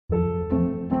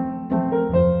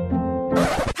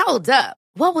Hold up.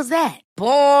 What was that?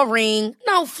 Boring.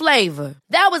 No flavor.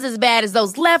 That was as bad as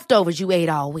those leftovers you ate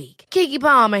all week. Keke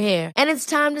Palmer here, and it's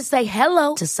time to say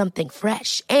hello to something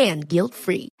fresh and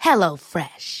guilt-free. Hello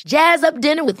Fresh. Jazz up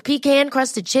dinner with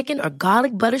pecan-crusted chicken or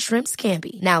garlic butter shrimp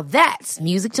scampi. Now that's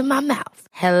music to my mouth.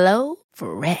 Hello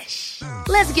Fresh.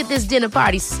 Let's get this dinner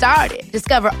party started.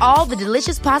 Discover all the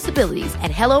delicious possibilities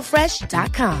at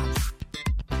hellofresh.com.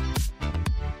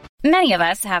 Many of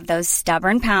us have those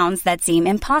stubborn pounds that seem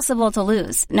impossible to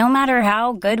lose, no matter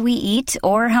how good we eat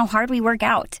or how hard we work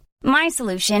out. My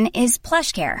solution is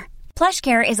PlushCare.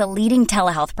 PlushCare is a leading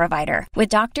telehealth provider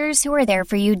with doctors who are there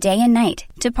for you day and night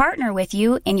to partner with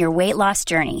you in your weight loss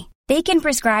journey. They can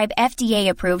prescribe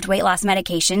FDA-approved weight loss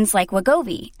medications like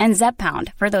Wegovy and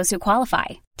Zepbound for those who qualify.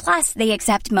 Plus, they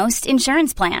accept most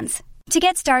insurance plans. To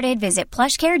get started, visit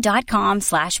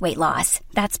plushcare.com/weightloss.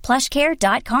 That's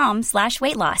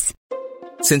plushcare.com/weightloss.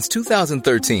 Since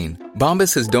 2013,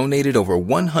 Bombas has donated over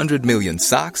 100 million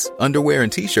socks, underwear,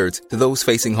 and T-shirts to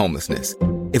those facing homelessness.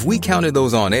 If we counted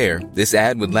those on air, this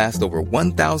ad would last over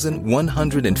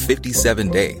 1,157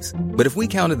 days. But if we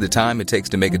counted the time it takes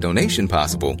to make a donation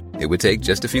possible, it would take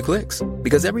just a few clicks.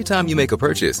 Because every time you make a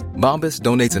purchase, Bombas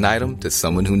donates an item to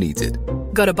someone who needs it.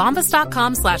 Go to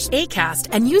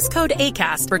bombas.com/ACAST and use code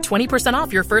ACAST for 20%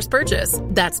 off your first purchase.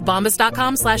 That's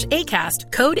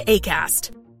bombas.com/ACAST, code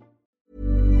ACAST.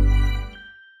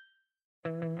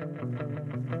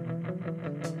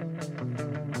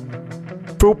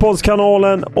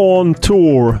 Fotbollskanalen on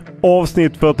tour,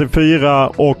 avsnitt 44,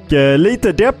 och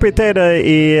lite deppigt är det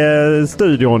i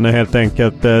studion helt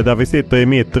enkelt, där vi sitter i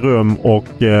mitt rum och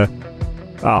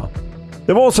ja,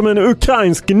 det var som en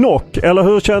ukrainsk knock, eller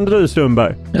hur kände du,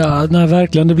 Sundberg? Ja, nej,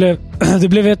 verkligen. Det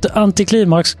blev ett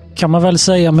antiklimax kan man väl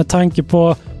säga, med tanke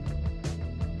på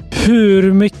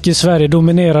hur mycket Sverige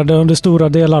dominerade under stora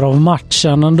delar av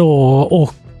matchen ändå,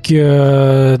 och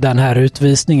den här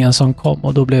utvisningen som kom,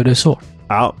 och då blev det så.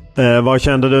 Ja, vad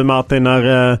kände du, Martin,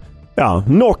 när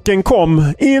knocken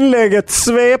kom? Inlägget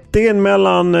svepte in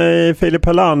mellan Filip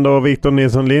Helander och Victor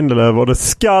Nilsson Lindelöf och det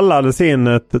skallades in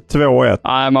ett 2-1.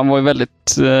 Nej, man var ju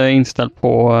väldigt inställd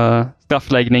på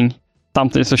straffläggning.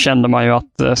 Samtidigt så kände man ju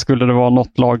att skulle det vara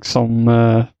något lag som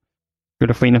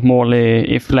skulle få in ett mål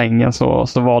i förlängningen så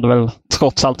var det väl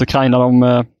trots allt Ukraina.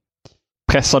 De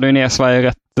pressade ju ner Sverige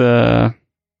rätt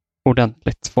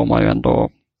ordentligt, får man ju ändå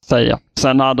säga.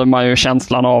 Sen hade man ju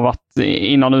känslan av att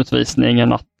innan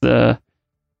utvisningen att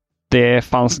det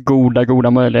fanns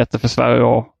goda möjligheter för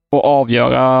Sverige att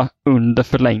avgöra under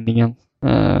förlängningen.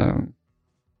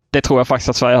 Det tror jag faktiskt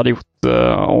att Sverige hade gjort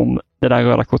om det där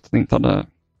röda kortet inte hade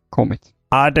kommit.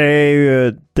 Ja,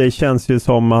 det känns ju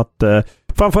som att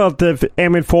framförallt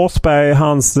Emil Forsberg,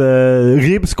 hans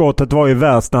ribbskottet var ju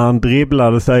värst när han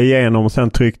dribblade sig igenom och sen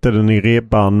tryckte den i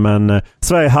ribban. Men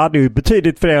Sverige hade ju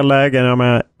betydligt fler lägen. Jag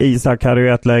menar, Isak hade ju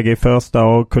ett läge i första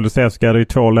och Kulusevski hade ju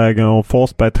 2 lägen och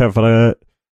Forsberg träffade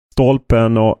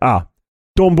stolpen och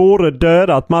de borde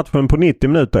dödat matchen på 90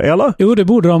 minuter, eller? Jo, det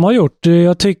borde de ha gjort.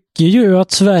 Jag tycker ju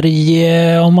att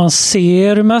Sverige, om man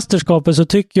ser mästerskapet, så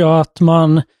tycker jag att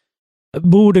man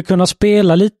borde kunna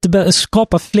spela lite,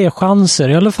 skapa fler chanser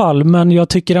i alla fall, men jag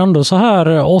tycker ändå så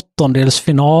här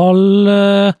åttondelsfinal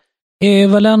är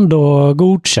väl ändå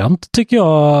godkänt, tycker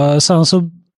jag. Sen så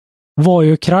var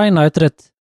ju Ukraina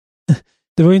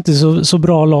det var inte så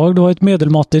bra lag, det var ett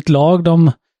medelmåttigt lag.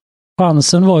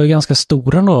 Chansen var ju ganska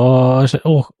stor ändå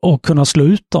att kunna slå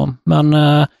ut dem, men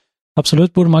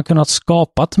absolut borde man kunnat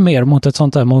skapat mer mot ett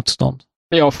sånt här motstånd.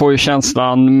 Jag får ju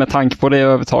känslan, med tanke på det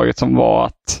övertaget som var,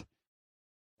 att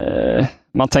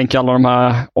man tänker alla de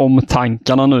här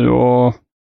omtankarna nu, och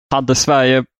hade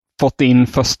Sverige fått in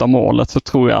första målet så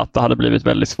tror jag att det hade blivit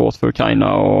väldigt svårt för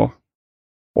Ukraina och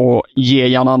ge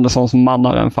Jan Andersson som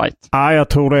mannar en fight. Ja, jag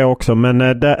tror det också, men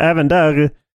även där,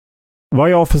 vad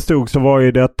jag förstod, så var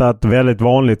ju detta ett väldigt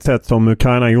vanligt sätt som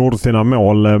Ukraina gjorde sina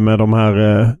mål med de här,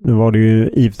 nu var det ju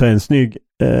i och för sig en snygg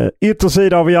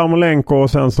yttersida av Jarmolenko,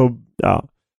 och sen så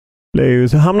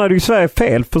hamnade ju Sverige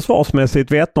fel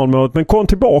försvarsmässigt vid 1-0-målet, men kom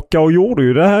tillbaka och gjorde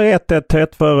ju det här 1-1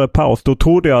 före paus. Då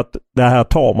trodde jag att det här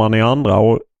tar man i andra,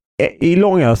 och i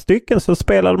långa stycken så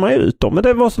spelade man ut dem, men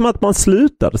det var som att man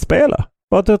slutade spela.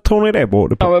 Vad tror ni det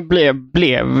borde på? Ja,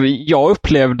 jag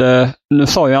upplevde, nu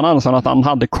sa Jan Andersson att han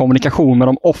hade kommunikation med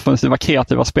de offensiva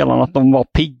kreativa spelarna, att de var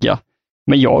pigga,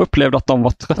 men jag upplevde att de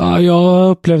var trötta. Ja, jag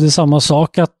upplevde samma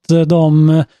sak, att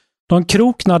de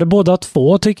kroknade båda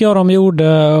två, tycker jag de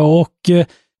gjorde, och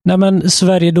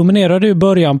Sverige dominerade i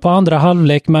början på andra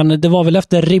halvlek, men det var väl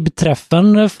efter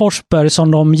ribbträffen Forsberg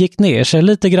som de gick ner sig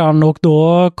lite grann, och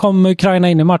då kom Ukraina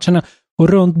in i matchen, och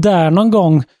runt där någon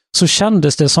gång så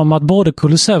kändes det som att både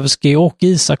Kulusevski och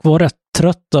Isak var rätt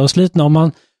trötta och slitna. Och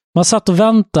man satt och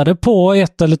väntade på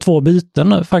 1 eller 2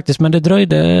 byten faktiskt, men det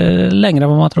dröjde längre än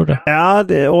vad man trodde. Ja,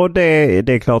 det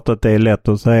är klart att det är lätt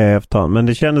att säga efterhand, men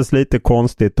det kändes lite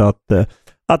konstigt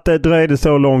att det dröjde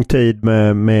så lång tid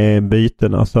med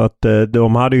bytena, så att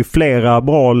de hade ju flera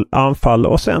bra anfall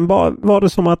och sen bara var det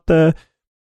som att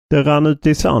det rann ut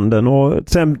i sanden, och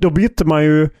sen då bytte man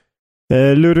ju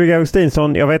Ludvig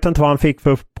Augustinsson. Jag vet inte vad han fick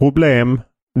för problem.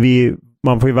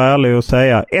 Man får ju vara ärlig och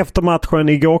säga, efter matchen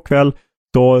igår kväll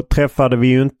då träffade vi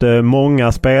ju inte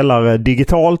många spelare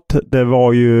digitalt. Det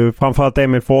var ju framförallt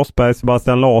Emil Forsberg,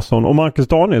 Sebastian Larsson och Marcus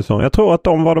Danielsson. Jag tror att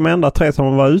de var de enda 3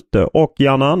 som var ute, och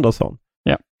Janne Andersson.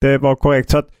 Ja. Det var korrekt,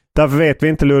 så att därför vet vi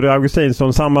inte Ludvig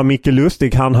Augustinsson. Samma Micke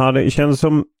Lustig,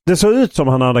 det såg ut som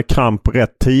han hade kramp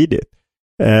rätt tidigt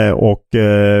och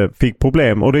fick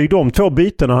problem. Och det är de 2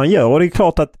 bytena han gör, och det är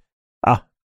klart att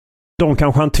de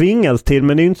kanske han tvingas till,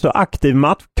 men det är inte så aktiv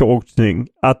matchcoachning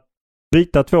att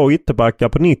byta 2 ytterbackar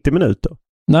på 90 minuter.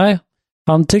 Nej,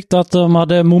 han tyckte att de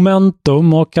hade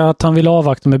momentum och att han ville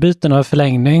avvakta med bytena i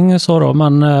förlängning. Så då.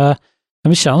 Men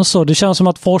det känns så. Det känns som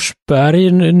att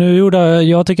Forsberg,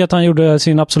 jag tycker att han gjorde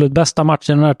sin absolut bästa match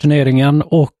i den här turneringen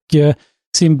och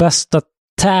sin bästa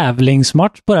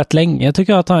tävlingsmatch på rätt länge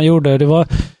tycker jag att han gjorde.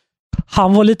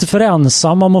 Han var lite för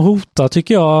ensam om att hota,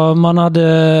 tycker jag. Man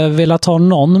hade velat ha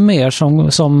någon mer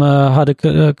som hade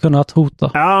kunnat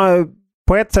hota. Ja,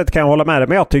 på ett sätt kan jag hålla med dig,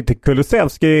 men jag tyckte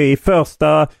Kulusevski i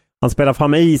första, han spelar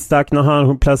fram Isak när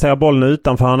han placerar bollen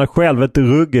utanför. Han har själv ett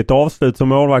ruggigt avslut som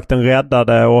målvakten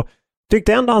räddade, och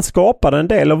tyckte ändå han skapade en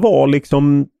del och var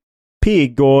liksom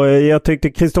pigg, och jag tyckte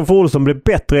Kristoffer Olsson blev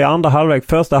bättre i andra halvlek.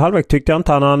 Första halvlek tyckte jag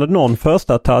inte han hade någon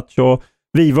första touch, och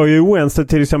vi var ju oense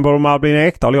till exempel om Albin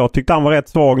Ekdal. Jag tyckte han var rätt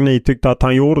svag, ni tyckte att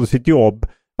han gjorde sitt jobb.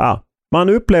 Ja, man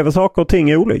upplever saker och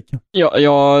ting olika. Ja,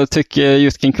 jag tycker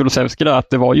just kring Kulusevski där att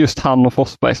det var just han och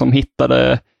Forsberg som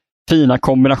hittade fina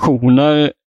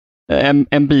kombinationer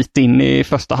en bit in i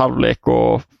första halvlek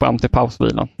och fram till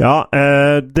pausvilan. Ja,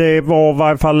 det var i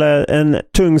varje fall en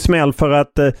tung smäll, för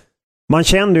att man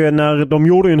kände ju när de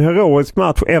gjorde en heroisk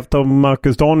match efter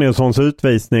Marcus Danielssons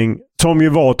utvisning, som ju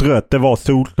var ett rött, det var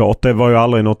solklart, det var ju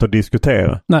aldrig något att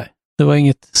diskutera. Nej, det var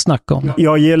inget snack om.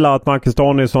 Jag gillar att Marcus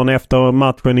Danielsson efter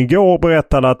matchen igår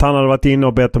berättade att han hade varit inne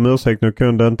och bett om ursäkt. Nu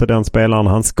kunde inte den spelaren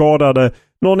han skadade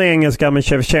någon engelska, men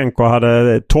Shevchenko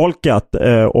hade tolkat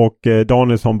och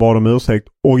Danielsson bad om ursäkt.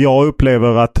 Och jag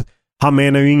upplever att han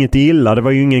menar ju inget illa. Det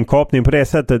var ju ingen kapning på det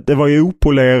sättet. Det var ju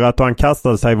opolerat och han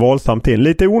kastade sig våldsamt till.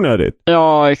 Lite onödigt.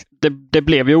 Ja, det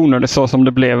blev ju onödigt så som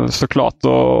det blev såklart.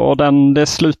 Och det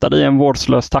slutade i en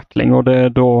vårdslös tackling, och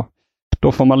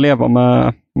då får man leva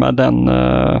med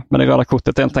det röda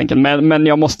kortet helt enkelt. Men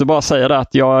jag måste bara säga det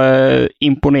att jag är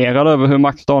imponerad över hur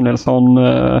Max Danielsson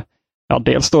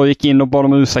dels då gick in och bad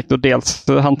om ursäkt och dels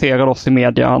hanterade oss i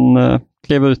media. Han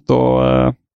klev ut och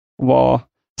var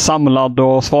samlad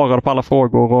och svarade på alla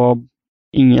frågor och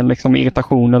ingen liksom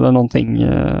irritation eller någonting.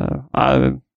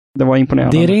 Det var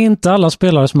imponerande. Det är inte alla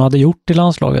spelare som hade gjort i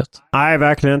landslaget. Nej,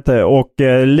 verkligen inte. Och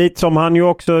lite som han ju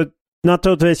också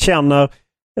naturligtvis känner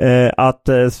att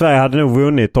Sverige hade nog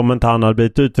vunnit om inte han hade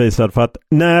blivit utvisad, för att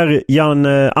när Jan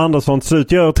Andersson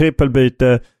slut gör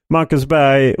trippelbyte, Marcus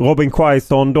Berg, Robin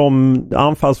Quaison, de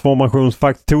anfallsformation som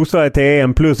faktiskt tog Sverige till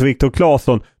EM plus Viktor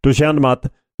Claesson, då kände man att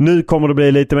nu kommer det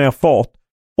bli lite mer fart.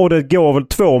 Och det går väl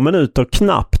 2 minuter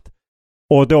knappt.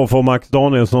 Och då får Max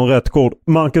Danielsson rätt kort.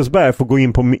 Marcus Berg får gå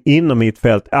in på inom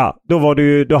mittfält. Ja,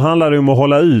 då handlar det om att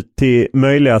hålla ut till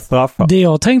möjliga straffar. Det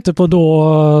jag tänkte på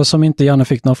då, som inte Janne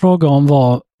fick någon fråga om,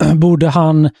 var borde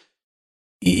han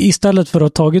istället för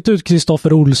att ha tagit ut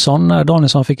Kristoffer Olsson när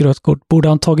Danielsson fick rött kort, borde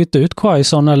han tagit ut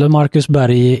Quaison eller Marcus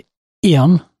Berg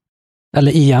igen?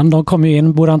 Eller igen, de kom ju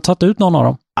in. Borde han tagit ut någon av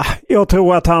dem? Jag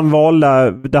tror att han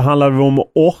valde, det handlade om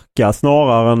att orka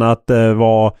snarare än att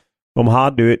vara.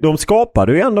 De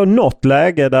skapade ju ändå något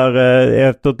läge där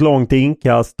efter ett långt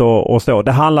inkast och så.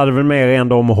 Det handlade väl mer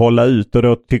ändå om att hålla ut, och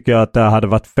då tycker jag att det hade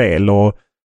varit fel, och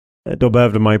då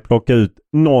behövde man ju plocka ut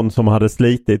någon som hade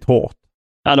slitit hårt.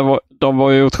 Ja, de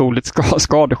var ju otroligt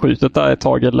skadeskjutet där ett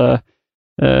tag.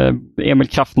 Emil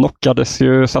Kraft knockades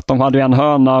ju, så att de hade ju en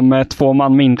hörna med 2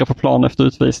 man mindre på plan efter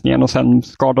utvisningen, och sen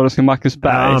skadades ju Marcus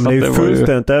Berg. Ja, det är ju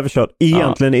fullständigt överkört.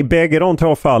 Egentligen i bägge de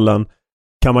 2 fallen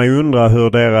kan man ju undra hur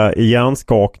deras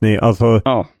hjärnskakning, alltså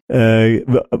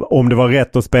om det var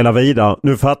rätt att spela vidare.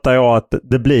 Nu fattar jag att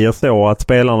det blir så att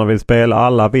spelarna vill spela,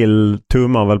 alla vill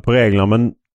tumma väl på reglerna,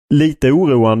 men lite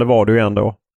oroande var det ju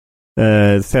ändå.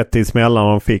 Sett till smällarna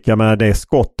de fick. Jag menar, det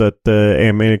skottet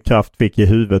Emil Kraft fick i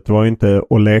huvudet var ju inte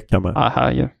att leka med.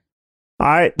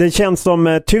 Nej, det känns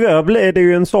som tyvärr blir det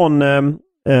ju en sån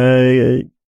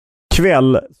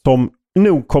kväll som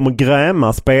nog kommer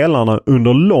gräma spelarna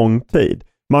under lång tid.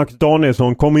 Max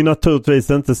Danielsson kommer ju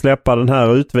naturligtvis inte släppa den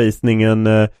här utvisningen.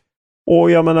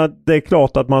 Och jag menar, det är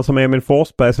klart att man som Emil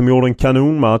Forsberg som gjorde en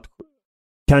kanonmatch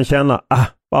kan känna,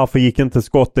 varför gick inte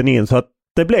skotten in? Så att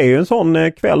det blir ju en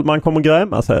sån kväll man kommer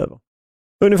gräma sig över.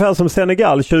 Ungefär som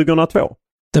Senegal 2002.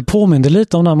 Det påminner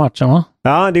lite om den här matchen, va?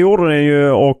 Ja, det gjorde den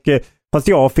ju, och fast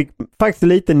jag fick faktiskt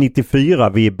lite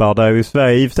 94-vibbar där ju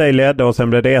Sverige i och för sig ledde och sen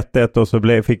blev det 1-1 och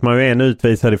så fick man ju en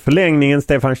utvisad i förlängningen,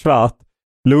 Stefan Schwarz.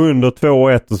 Låg under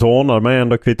 2-1 och så ordnade man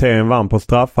ändå kvitteringen, vann på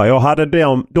straffar. Jag hade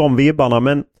de vibbarna,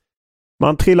 men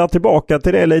man trillar tillbaka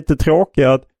till det lite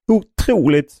tråkiga att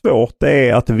otroligt svårt det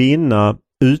är att vinna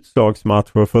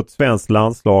utslagsmatcher för ett svenskt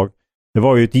landslag. Det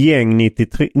var ju ett gäng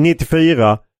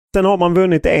 94. Sen har man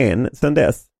vunnit en sen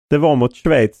dess. Det var mot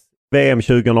Schweiz VM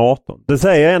 2018. Det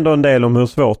säger ändå en del om hur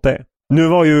svårt det är. Nu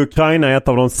var ju Ukraina ett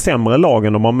av de sämre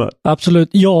lagen de har mött. Absolut.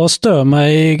 Jag stör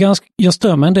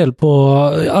mig en del på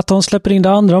att de släpper in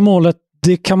det andra målet.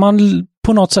 Det kan man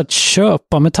på något sätt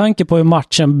köpa med tanke på hur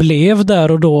matchen blev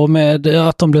där och då, med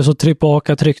att de blev så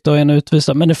tillbakatryckta och en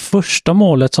utvisad. Men det första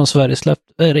målet som Sverige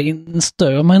släppte in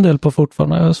stör mig en del på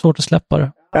fortfarande. Jag har svårt att släppa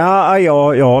det. Ja,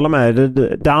 jag håller med.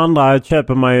 Det andra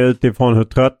köper man ju utifrån hur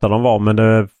trötta de var, men det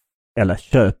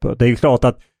är ju klart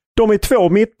att de är 2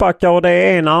 mittbackar och det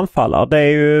är en anfallare.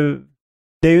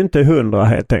 Det är ju inte 100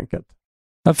 helt enkelt.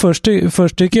 Ja,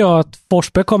 först tycker jag att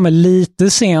Forsberg kommer lite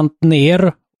sent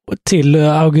ner till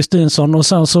Augustinsson och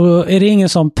sen så är det ingen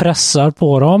som pressar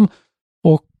på dem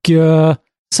och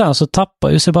sen så tappar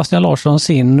ju Sebastian Larsson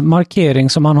sin markering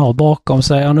som han har bakom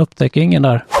sig. Han upptäcker ingen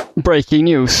där. Breaking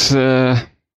news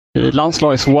i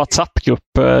landslagets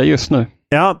WhatsApp-grupp just nu.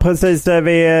 Ja, precis.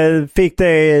 Vi fick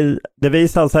det. Det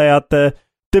visar sig att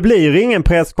det blir ingen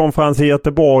presskonferens i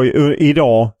Göteborg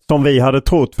idag som vi hade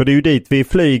trott. För det är ju dit vi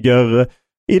flyger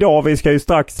idag. Vi ska ju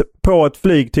strax på ett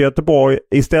flyg till Göteborg.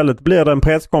 Istället blir det en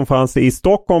presskonferens i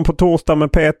Stockholm på torsdag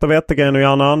med Peter Wettergren och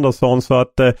Janne Andersson. Så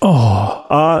att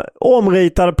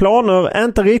omritade planer är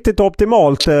inte riktigt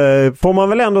optimalt, får man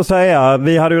väl ändå säga.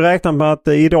 Vi hade ju räknat med att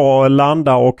idag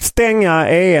landa och stänga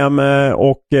EM,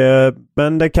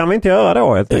 men det kan vi inte göra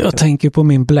då. Jag tänker på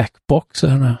min blackbox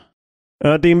här nu.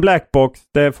 Din blackbox,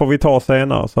 det får vi ta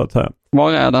senare så att säga.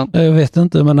 Var är den? Jag vet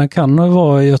inte, men den kan nog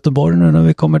vara i Göteborg nu när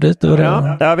vi kommer dit.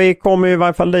 Ja, vi kommer i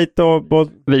varje fall dit.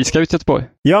 Vi ska ut till Göteborg.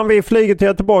 Ja, vi flyger till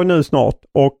Göteborg nu snart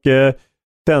och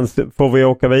sen får vi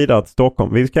åka vidare till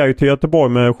Stockholm. Vi ska ju till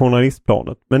Göteborg med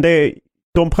journalistplanet. Men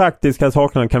de praktiska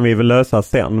sakerna kan vi väl lösa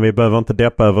sen. Vi behöver inte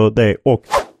deppa över det. Och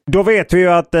då vet vi ju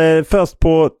att först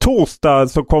på torsdag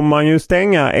så kommer man ju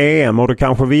stänga EM och då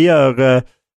kanske vi gör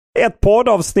ett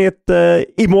poddavsnitt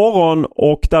imorgon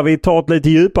och där vi tar ett lite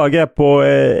djupare grepp på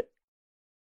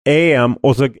EM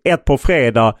och så ett på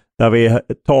fredag där vi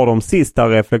tar de sista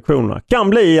reflektionerna. Kan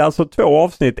bli alltså 2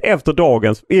 avsnitt efter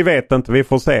dagens. Vi vet inte, vi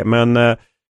får se. Men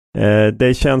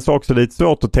det känns också lite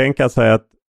svårt att tänka sig att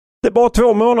det är bara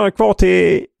 2 månader kvar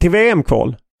till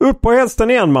VM-kval. Upp på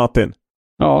hästen igen, Martin.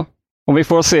 Ja, och vi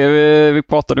får se. Vi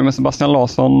pratade med Sebastian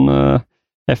Larsson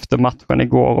efter matchen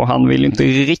igår och han vill inte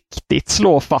riktigt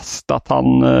slå fast att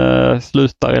han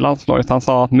slutar i landslaget. Han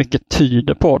sa att mycket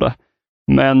tyder på det.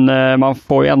 Men man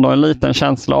får ju ändå en liten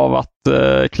känsla av att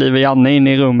kliver Janne in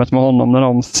i rummet med honom när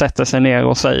de sätter sig ner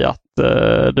och säger att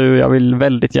jag vill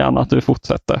väldigt gärna att du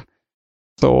fortsätter.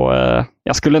 Så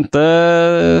jag skulle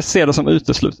inte se det som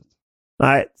uteslutet.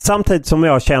 Nej, samtidigt som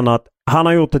jag känner att han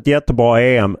har gjort ett jättebra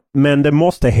EM, men det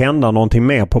måste hända någonting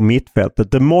mer på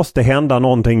mittfältet. Det måste hända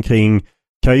någonting kring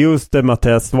Kajuste,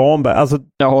 Mattias Svanberg. Alltså,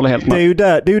 jag håller helt med. Det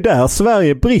är ju där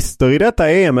Sverige brister i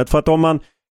detta EMet. För att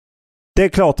det är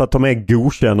klart att de är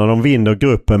godkända, de vinner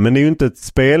gruppen, men det är ju inte ett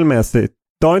spelmässigt.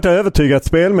 Det har inte övertygat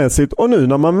spelmässigt. Och nu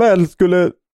när man väl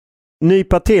skulle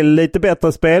nypa till lite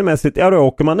bättre spelmässigt, ja då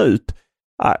åker man ut.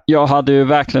 Jag hade ju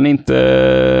verkligen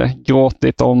inte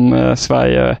gråtit om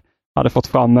Sverige hade fått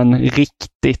fram en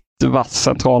riktigt vass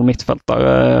central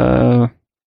mittfältare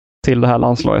till det här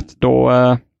landslaget. Då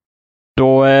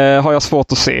har jag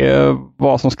svårt att se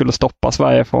vad som skulle stoppa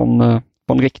Sverige från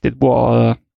riktigt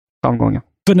bra framgångar.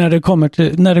 För när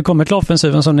det kommer till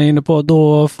offensiven som ni är inne på,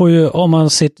 då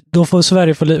får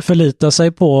Sverige förlita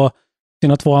sig på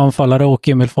sina 2 anfallare och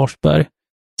Emil Forsberg.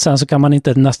 Sen så kan man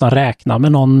inte nästan räkna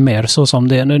med någon mer så som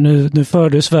det är. Nu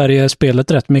förde Sverige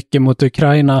spelet rätt mycket mot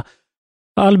Ukraina.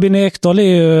 Albin Ekdal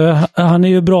är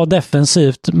ju bra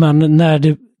defensivt, men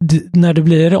när det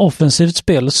blir offensivt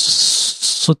spel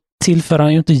så tillför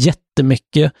han ju inte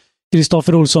jättemycket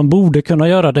Kristoffer Olsson borde kunna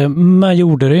göra det, men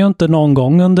gjorde det ju inte någon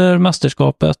gång under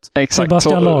mästerskapet. Exakt.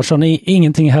 Sebastian Larsson är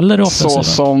ingenting heller i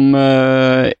offensiven.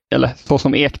 Så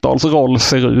som Ekdals roll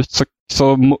ser ut,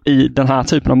 så i den här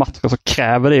typen av matcher så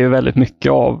kräver det ju väldigt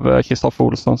mycket av Kristoffer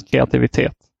Olssons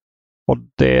kreativitet. Och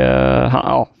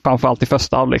framförallt i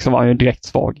första halvlek så var han ju direkt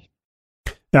svag.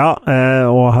 Ja,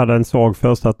 och hade en svag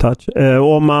första touch.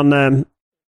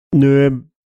 Nu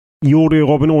gjorde ju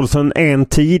Robin Olsson en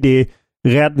tidig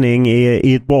räddning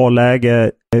i ett bra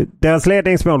läge. Deras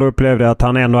ledningsmål upplevde att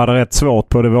han ändå hade rätt svårt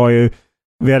på. Det var ju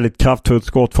väldigt kraftfullt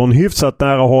skott från hyfsat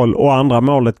nära håll, och andra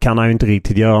målet kan han ju inte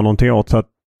riktigt göra någonting åt. Så att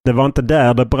det var inte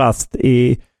där det brast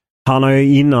i. Han har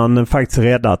ju innan faktiskt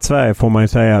räddat Sverige, får man ju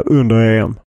säga, under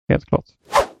EM. Helt klart.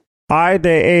 Nej,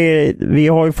 vi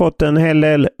har ju fått en hel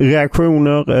del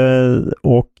reaktioner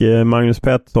och Magnus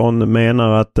Pettersson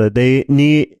menar att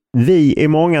vi är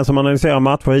många som analyserar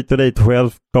matcher hit och dit.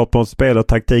 Självklart måste spel och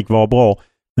taktik vara bra,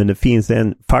 men det finns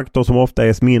en faktor som ofta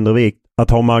är mindre vikt,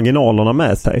 att ha marginalerna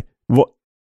med sig.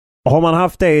 Har man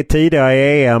haft det tidigare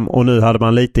i EM och nu hade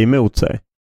man lite emot sig?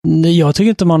 Jag tycker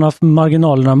inte man har haft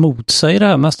marginalerna mot sig i det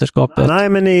här mästerskapet. Nej,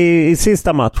 men i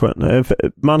sista matchen.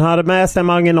 Man hade med sig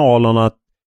marginalerna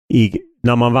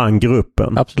när man vann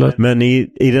gruppen. Absolut. Men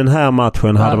i den här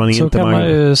matchen hade man inte marginalerna. Så kan man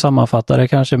ju sammanfatta det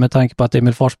kanske med tanke på att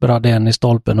Emil Forsberg hade en i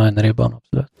stolpen och en i ribban.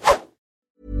 Absolut.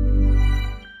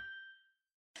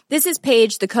 This is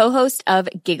Paige, the co-host of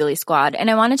Giggly Squad, and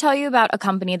I want to tell you about a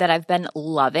company that I've been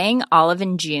loving,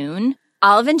 Olive & June.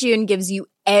 Olive & June gives you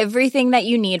everything that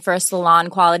you need for a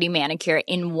salon-quality manicure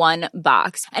in one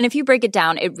box. And if you break it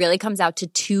down, it really comes out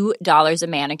to $2 a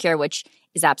manicure, which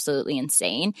is absolutely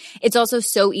insane. It's also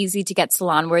so easy to get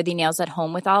salon-worthy nails at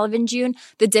home with Olive & June.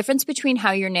 The difference between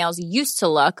how your nails used to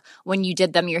look when you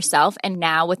did them yourself and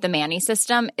now with the Mani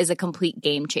system is a complete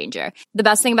game changer. The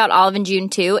best thing about Olive & June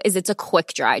too is it's a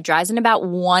quick dry. Dries in about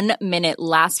 1 minute,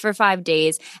 lasts for 5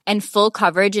 days, and full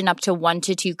coverage in up to 1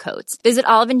 to 2 coats. Visit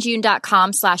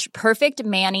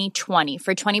oliveandjune.com/perfectmani20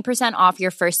 for 20% off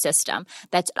your first system.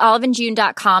 That's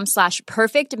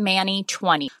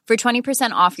oliveandjune.com/perfectmani20 for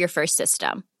 20% off your first system.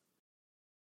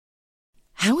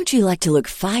 How would you like to look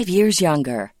 5 years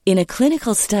younger? In a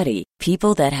clinical study,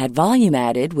 people that had volume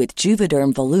added with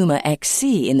Juvederm Voluma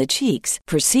XC in the cheeks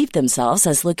perceived themselves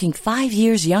as looking 5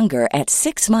 years younger at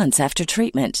 6 months after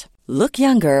treatment. Look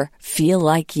younger, feel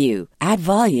like you. Add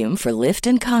volume for lift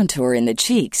and contour in the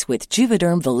cheeks with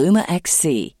Juvederm Voluma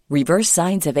XC. Reverse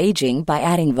signs of aging by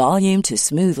adding volume to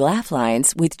smooth laugh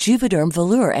lines with Juvederm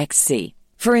Volure XC.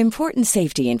 For important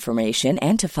safety information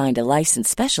and to find a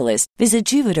licensed specialist,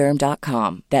 visit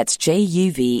Juvederm.com. That's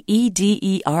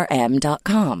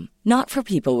JUVEDERM.com. Not for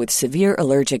people with severe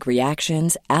allergic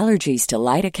reactions, allergies to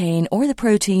lidocaine, or the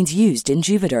proteins used in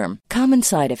Juvederm. Common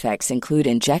side effects include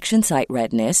injection site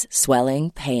redness,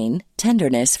 swelling, pain,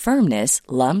 tenderness, firmness,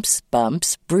 lumps,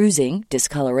 bumps, bruising,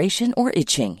 discoloration, or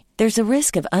itching. There's a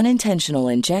risk of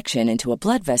unintentional injection into a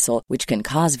blood vessel, which can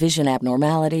cause vision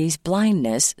abnormalities,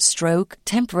 blindness, stroke,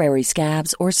 temporary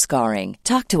scabs, or scarring.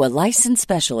 Talk to a licensed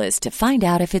specialist to find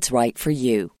out if it's right for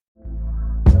you.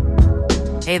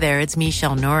 Hey there, it's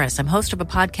Michelle Norris. I'm host of a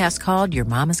podcast called Your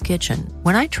Mama's Kitchen.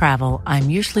 When I travel, I'm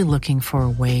usually looking for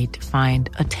a way to find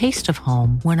a taste of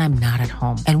home when I'm not at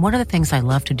home. And one of the things I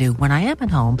love to do when I am at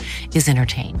home is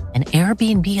entertain. And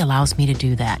Airbnb allows me to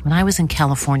do that. When I was in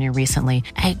California recently,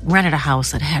 I rented a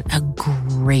house that had a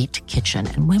great kitchen.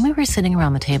 And when we were sitting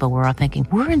around the table, we were all thinking,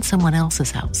 we're in someone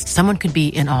else's house. Someone could be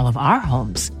in all of our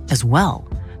homes as well.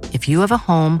 If you have a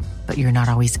home, but you're not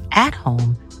always at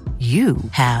home, you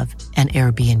have an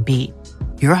Airbnb.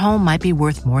 Your home might be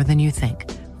worth more than you think.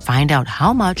 Find out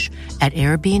how much at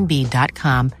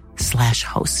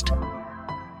airbnb.com/host.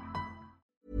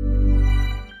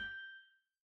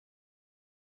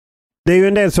 Det är ju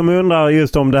en del som undrar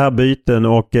just om det här byten,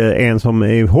 och en som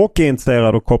är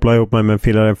hockeyintresserad och kopplar ihop mig med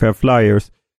Philadelphia Flyers.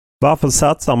 Varför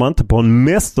satsar man inte på en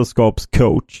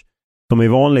mästerskapscoach som är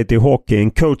vanligt i hockey?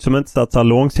 En coach som inte satsar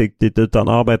långsiktigt utan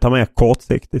arbetar mer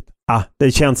kortsiktigt.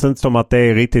 Det känns inte som att det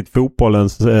är riktigt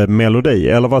fotbollens melodi,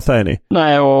 eller vad säger ni?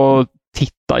 Nej, och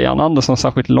titta Jan Andersson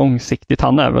särskilt långsiktigt.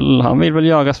 Han vill väl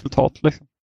göra resultat liksom.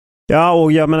 Ja,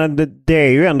 och jag menar, det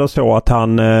är ju ändå så att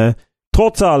han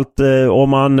trots allt, om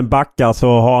man backar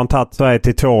så har han tagit Sverige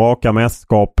till 2 raka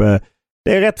mästerskap.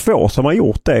 Det är rätt få som har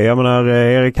gjort det. Jag menar,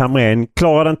 Erik Hamrén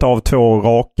klarade inte av 2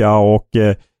 raka, och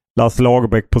Lars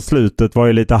Lagerbäck på slutet var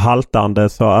ju lite haltande,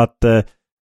 så att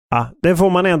det får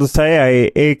man ändå säga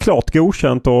är klart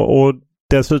godkänt, och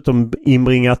dessutom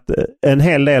inbringat en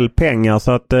hel del pengar,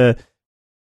 så att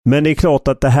Men det är klart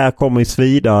att det här kommer i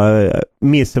svida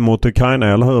missen mot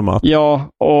Ukraina, eller hur Matt? Ja,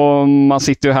 och man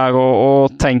sitter ju här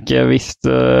och tänker visst,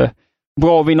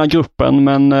 bra att vinna gruppen,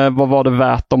 men vad var det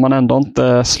värt om man ändå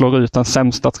inte slår ut den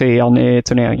sämsta trean i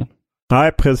turneringen?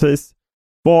 Nej, precis.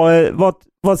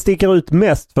 Vad sticker ut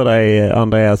mest för dig,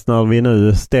 Andreas, när vi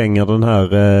nu stänger den här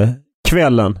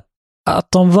kvällen? Att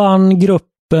de vann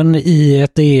gruppen i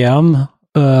ett EM,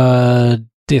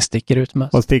 det sticker ut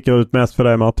mest. Vad sticker ut mest för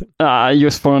dig, Martin?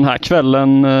 Just på den här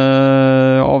kvällen,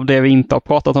 av det vi inte har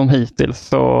pratat om hittills,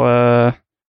 så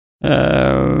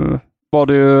var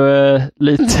det ju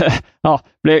lite,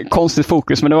 blev konstigt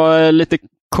fokus, men det var lite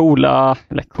coola,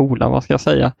 vad ska jag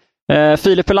säga?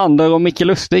 Filip Helander och Micke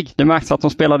Lustig. Det märks att de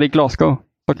spelade i Glasgow,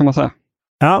 så kan man säga.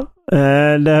 Ja,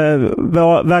 det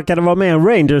verkade vara mer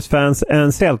Rangers-fans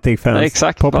än Celtic-fans.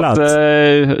 Exakt, på plats.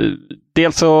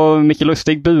 Dels så Micke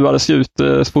Lustig buades ut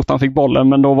så fort han fick bollen,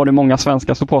 men då var det många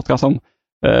svenska supportrar som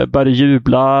började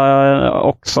jubla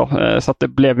också. Så att det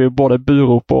blev ju både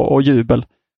burop och jubel.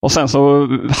 Och sen så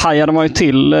hajade man ju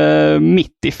till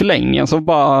mitt i förlängningen, så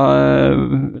bara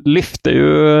lyfte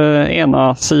ju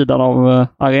ena sidan av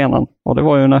arenan. Och det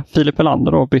var ju när Filip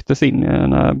Helander då byttes in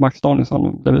när Max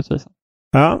Danielsson blev utvisad.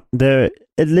 Ja, det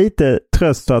är lite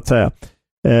tröst så att säga.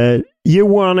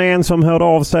 Johan är en som hörde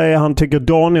av sig. Han tycker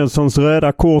Danielssons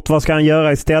röda kort, vad ska han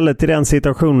göra istället i den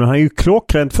situationen? Han är ju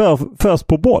klockrent först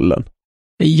på bollen.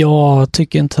 Jag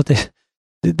tycker inte att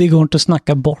det går inte att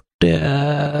snacka bort det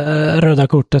röda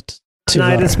kortet. Tyvärr.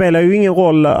 Nej, det spelar ju ingen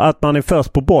roll att man är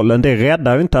först på bollen. Det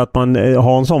räddar ju inte att man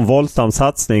har en sån våldsam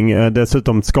satsning.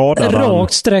 Dessutom skadad.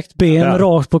 Rakt sträckt ben,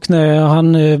 rakt på knä.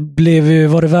 Han blev ju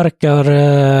vad det verkar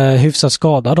hyfsat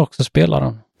skadad också,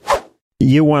 spelaren.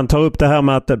 Johan tar upp det här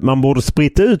med att man borde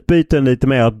spritta ut byten lite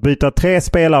mer. Att byta 3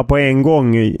 spelare på en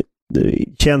gång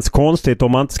känns konstigt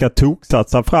om man inte ska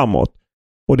toksatsa framåt.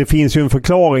 Och det finns ju en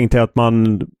förklaring till att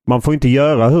man får inte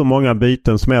göra hur många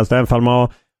byten som helst. Även om man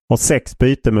har 6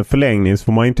 byten med förlängning så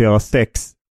får man inte göra 6.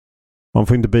 Man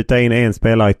får inte byta in en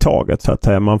spelare i taget så att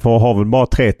säga. Man får ha väl bara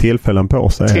 3 tillfällen på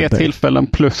sig. 3 tillfällen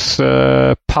plus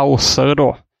pauser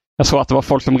då. Jag såg att det var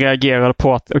folk som reagerade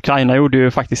på att Ukraina gjorde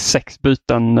ju faktiskt 6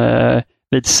 byten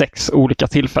vid 6 olika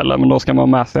tillfällen. Men då ska man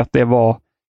med sig att det var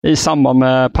i samband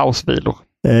med pausvilor.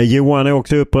 Johan är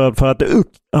också upprörd för att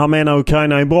han menar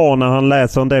Ukraina är bra. När han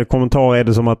läser en del kommentarer är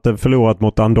det som att det förlorat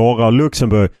mot Andorra och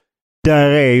Luxemburg. Där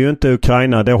är ju inte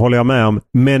Ukraina, det håller jag med om.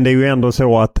 Men det är ju ändå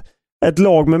så att ett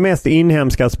lag med mest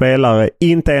inhemska spelare,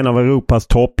 inte en av Europas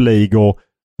toppligor,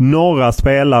 några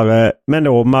spelare, men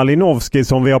då Malinovski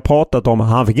som vi har pratat om,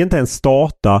 han fick inte ens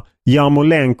starta.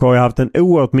 Jarmolenko har haft en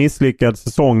oerhört misslyckad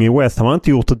säsong i West. Han har inte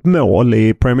gjort ett mål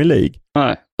i Premier League.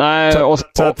 Nej,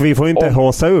 så att vi får inte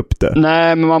håsa upp det.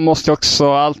 Nej, men man måste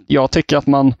också, jag tycker att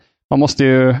man måste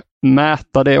ju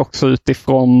mäta det också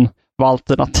utifrån vad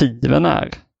alternativen är.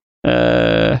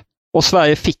 Och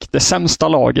Sverige fick det sämsta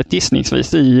laget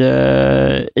gissningsvis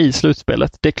i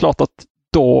slutspelet. Det är klart att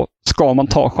då ska man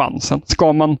ta chansen.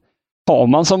 Har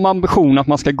man som ambition att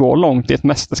man ska gå långt i ett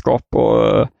mästerskap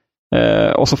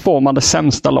och så får man det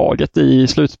sämsta laget i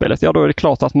slutspelet, ja då är det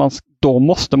klart att då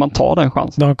måste man ta den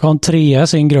chansen. De kom 3 i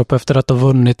sin grupp efter att ha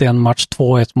vunnit en match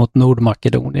 2-1 mot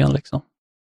Nordmakedonien liksom.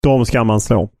 De ska man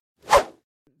slå.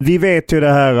 Vi vet ju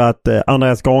det här att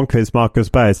Andreas Granqvist,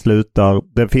 Marcus Berg slutar.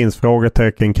 Det finns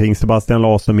frågetecken kring Sebastian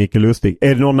Larsson och Micke Lustig.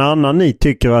 Är det någon annan ni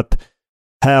tycker att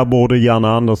här borde Janne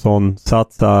Andersson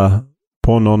satsa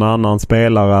på någon annan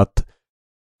spelare? Att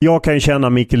jag kan känna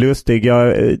Micke Lustig.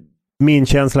 Min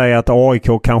känsla är att AIK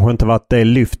kanske inte varit det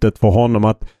lyftet för honom.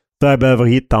 Att Sverige behöver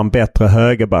hitta en bättre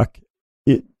högerback.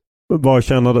 Vad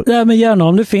känner du? Ja, men gärna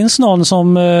om det finns någon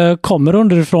som kommer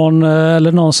underifrån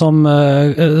eller någon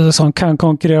som kan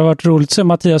konkurrera. Det har varit roligt att se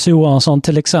Mattias Johansson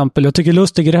till exempel. Jag tycker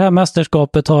Lustig i det här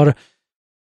mästerskapet har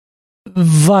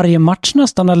varje match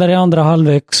nästan eller i andra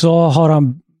halvlek så har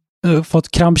han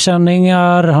fått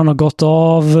krampkänningar, han har gått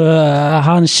av.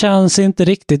 Han känns inte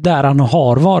riktigt där han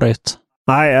har varit.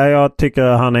 Nej, jag tycker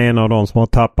han är en av de som har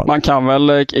tappat. Man kan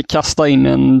väl kasta in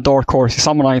en dark horse i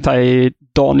sammanhanget här i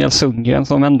Daniel Sundgren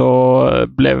som ändå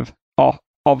blev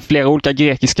av flera olika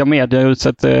grekiska medier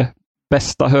utsett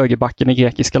bästa högerbacken i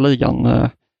grekiska ligan.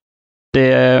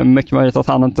 Det är mycket möjligt att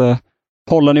han inte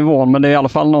håller nivån, men det är i alla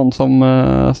fall någon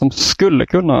som skulle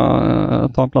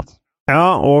kunna ta en plats.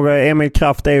 Ja, och Emil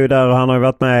Kraft är ju där och han har ju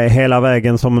varit med hela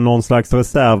vägen som någon slags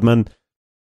reserv, men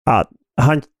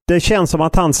det känns som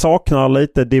att han saknar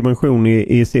lite dimension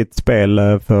i sitt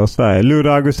spel för Sverige.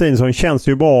 Ludde Augustinsson känns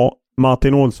ju bra.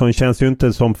 Martin Olsson känns ju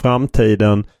inte som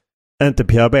framtiden. Inte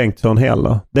Pierre Bengtsson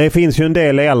heller. Det finns ju en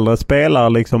del äldre spelare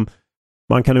liksom.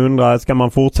 Man kan undra, ska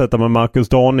man fortsätta med Marcus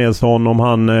Danielsson om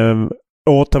han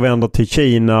återvänder till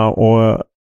Kina och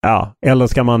eller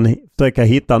ska man försöka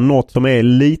hitta något som är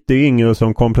lite yngre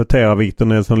som kompletterar Victor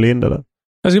Nilsson Linde där?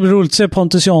 Det ska bli roligt att se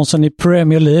Pontus Jansson i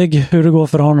Premier League, hur det går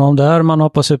för honom där. Man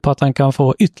hoppas ju på att han kan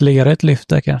få ytterligare ett lyft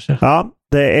där kanske. Ja,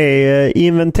 det är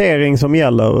inventering som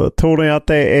gäller. Tror ni att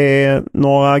det är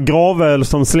några gravöl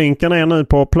som slinker ner nu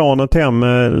på planet hem,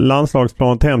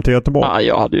 landslagsplanet hem till Göteborg? Ja,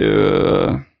 jag hade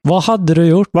ju... Vad hade du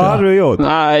gjort? Hade du gjort?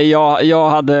 Nej, jag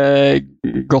hade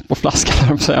gått på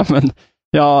flaskan, men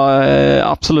ja,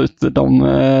 absolut.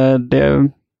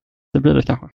 Det blir det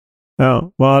kanske.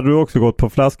 Ja, vad hade du också gått på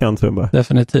flaskan, Sundberg?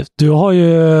 Definitivt. Du har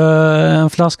ju en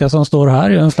flaska som står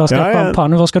här, en flaska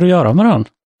champagne. Vad ska du göra med den?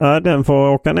 Ja, den får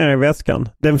åka ner i väskan.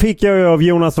 Den fick jag ju av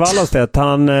Jonas Wallerstedt.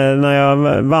 Han, när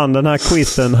jag vann den här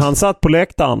quizen, han satt på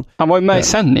läktaren. Han var ju med i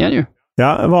sändningen ju.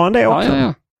 Ja, var han det också?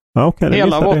 Ja. Ja, okay,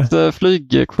 hela vårt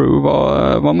flygcrew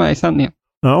var med i sändningen.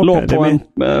 Ja, okay, låg på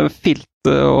en filt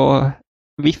och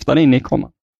viftade in i komman.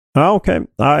 Ja, okej.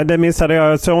 Nej, det missade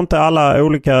jag. Jag såg inte alla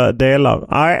olika delar.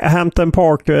 Nej, Hampton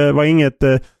Park var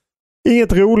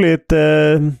inget roligt...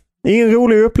 ingen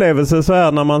rolig upplevelse så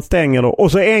här när man stänger då.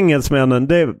 Och så engelsmännen.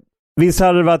 Visst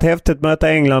hade det varit häftigt att möta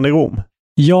England i Rom?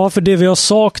 Ja, för det vi har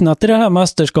saknat i det här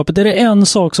mästerskapet, är det en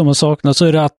sak som har saknat, så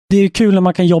är det att det är kul när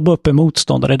man kan jobba upp en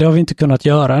motståndare. Det har vi inte kunnat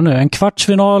göra nu. En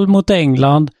kvartsfinal mot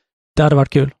England, det hade varit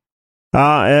kul.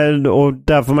 Ja, och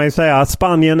där får man ju säga att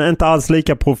Spanien är inte alls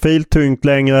lika profiltungt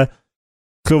längre.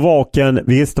 Slovakien,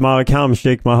 visst, Marek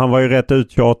Hamšík, men han var ju rätt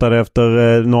uttjatad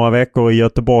efter några veckor i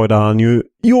Göteborg där han ju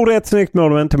gjorde ett snyggt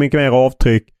mål och inte mycket mer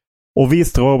avtryck. Och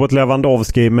visst, Robert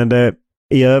Lewandowski, men det är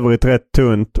i övrigt rätt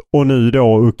tunt. Och nu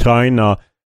då Ukraina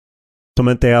som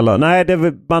inte heller... Nej,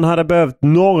 man hade behövt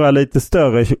några lite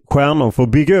större stjärnor för att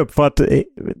bygga upp för att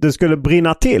det skulle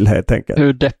brinna till helt enkelt.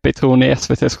 Hur deppigt tror ni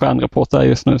SVT:s stjärnreporter är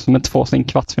just nu som inte får sin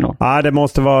kvartsfinal? Ja, det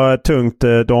måste vara tungt.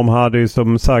 De hade ju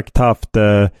som sagt haft...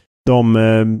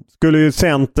 De skulle ju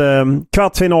sänt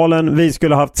kvartsfinalen. Vi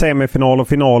skulle haft semifinal och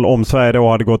final om Sverige då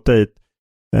hade gått dit.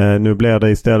 Nu blir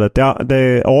det istället... Ja,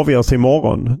 det avgörs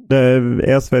imorgon.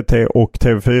 SVT och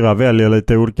TV4 väljer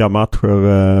lite olika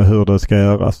matcher hur det ska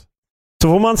göras. Så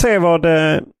får man se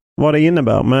vad det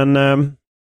innebär. Men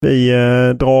vi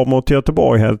drar mot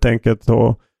Göteborg helt enkelt.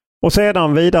 Och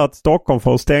sedan vidare till Stockholm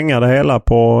för att stänga det hela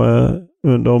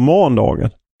under morgondagen.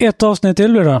 Ett avsnitt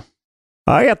till blir det?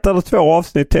 Ja, 1 eller 2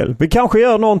 avsnitt till. Vi kanske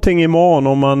gör någonting imorgon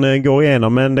om man går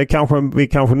igenom. Men vi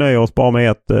kanske nöjer oss bara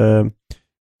med ett.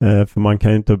 För man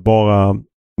kan ju inte bara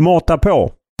mata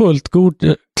på.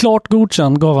 Klart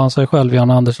godkänd gav han sig själv,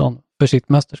 Jan Andersson, för sitt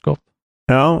mästerskap.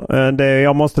 Ja,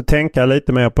 jag måste tänka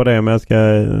lite mer på det.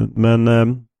 Men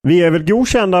vi är väl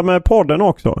godkända med podden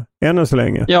också, ännu så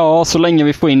länge. Ja, så länge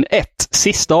vi får in ett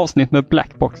sista avsnitt med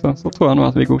Blackboxen så tror jag nog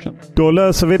att vi är godkända. Då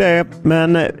löser vi det.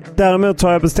 Men däremot så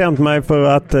har jag bestämt mig för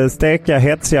att steka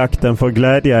hetsjakten för att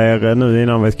glädja er nu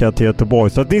innan vi ska till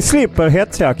Göteborg. Så att ni slipper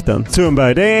hetsjakten.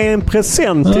 Sundberg, det är en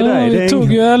present till dig. Vi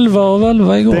tog ju 11 av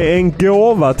 11 igår. Det är en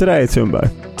gåva till dig, Sundberg.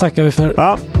 Tackar vi för.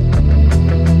 Ja.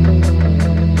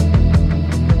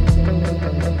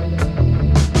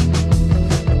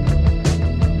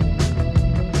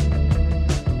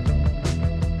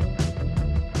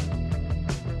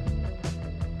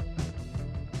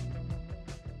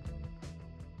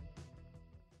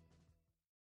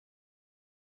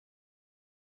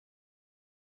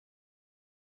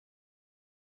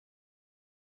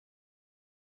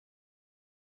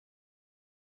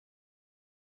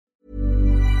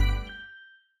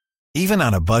 Even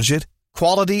on a budget,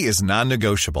 quality is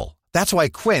non-negotiable. That's why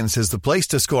Quince is the place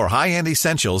to score high-end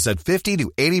essentials at 50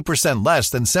 to 80% less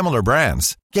than similar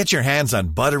brands. Get your hands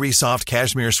on buttery soft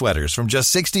cashmere sweaters from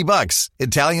just $60,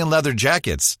 Italian leather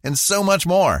jackets, and so much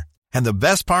more. And the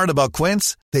best part about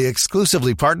Quince, they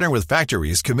exclusively partner with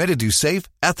factories committed to safe,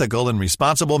 ethical, and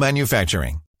responsible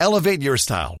manufacturing. Elevate your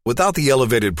style without the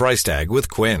elevated price tag with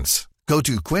Quince. Go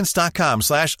to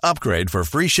quince.com/upgrade for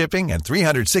free shipping and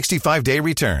 365-day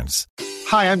returns.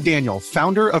 Hi, I'm Daniel,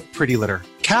 founder of Pretty Litter.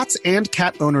 Cats and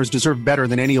cat owners deserve better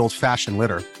than any old-fashioned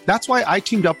litter. That's why I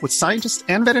teamed up with scientists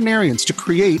and veterinarians to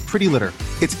create Pretty Litter.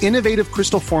 Its innovative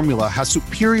crystal formula has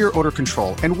superior odor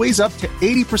control and weighs up to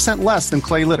 80% less than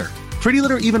clay litter. Pretty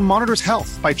Litter even monitors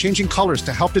health by changing colors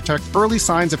to help detect early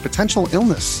signs of potential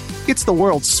illness. It's the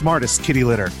world's smartest kitty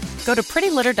litter. Go to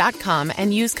prettylitter.com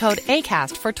and use code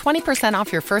ACAST for 20%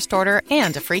 off your first order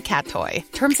and a free cat toy.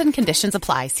 Terms and conditions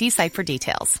apply. See site for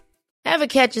details. Ever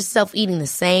catch yourself eating the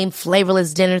same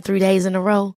flavorless dinner 3 days in a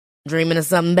row? Dreaming of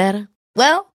something better?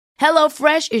 Well,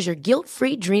 HelloFresh is your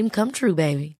guilt-free dream come true,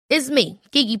 baby. It's me,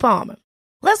 Keke Palmer.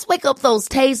 Let's wake up those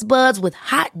taste buds with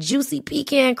hot, juicy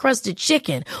pecan-crusted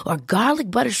chicken or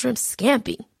garlic butter shrimp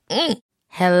scampi.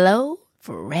 Hello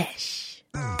Fresh.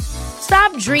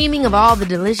 Stop dreaming of all the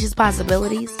delicious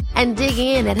possibilities and dig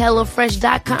in at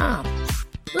HelloFresh.com.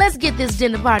 Let's get this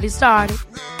dinner party started.